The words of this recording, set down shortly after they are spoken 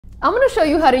I'm gonna show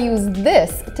you how to use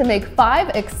this to make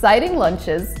 5 exciting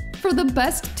lunches. For the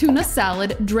best tuna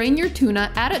salad, drain your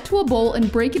tuna, add it to a bowl,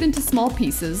 and break it into small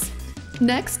pieces.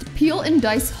 Next, peel and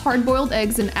dice hard-boiled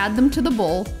eggs and add them to the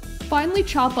bowl. Finally,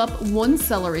 chop up 1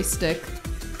 celery stick.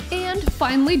 And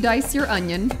finally, dice your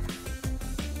onion.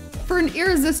 For an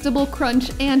irresistible crunch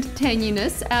and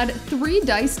tanginess, add 3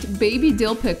 diced baby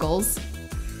dill pickles.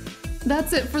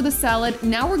 That's it for the salad.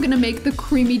 Now we're gonna make the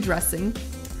creamy dressing.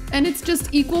 And it's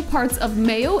just equal parts of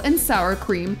mayo and sour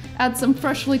cream. Add some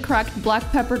freshly cracked black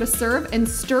pepper to serve and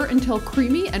stir until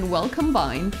creamy and well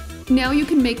combined. Now you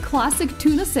can make classic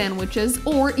tuna sandwiches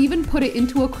or even put it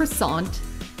into a croissant.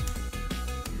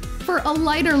 For a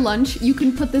lighter lunch, you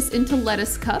can put this into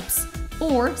lettuce cups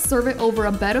or serve it over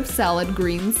a bed of salad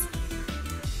greens.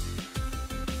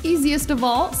 Easiest of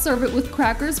all, serve it with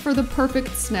crackers for the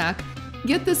perfect snack.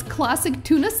 Get this classic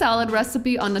tuna salad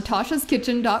recipe on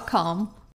natashaskitchen.com.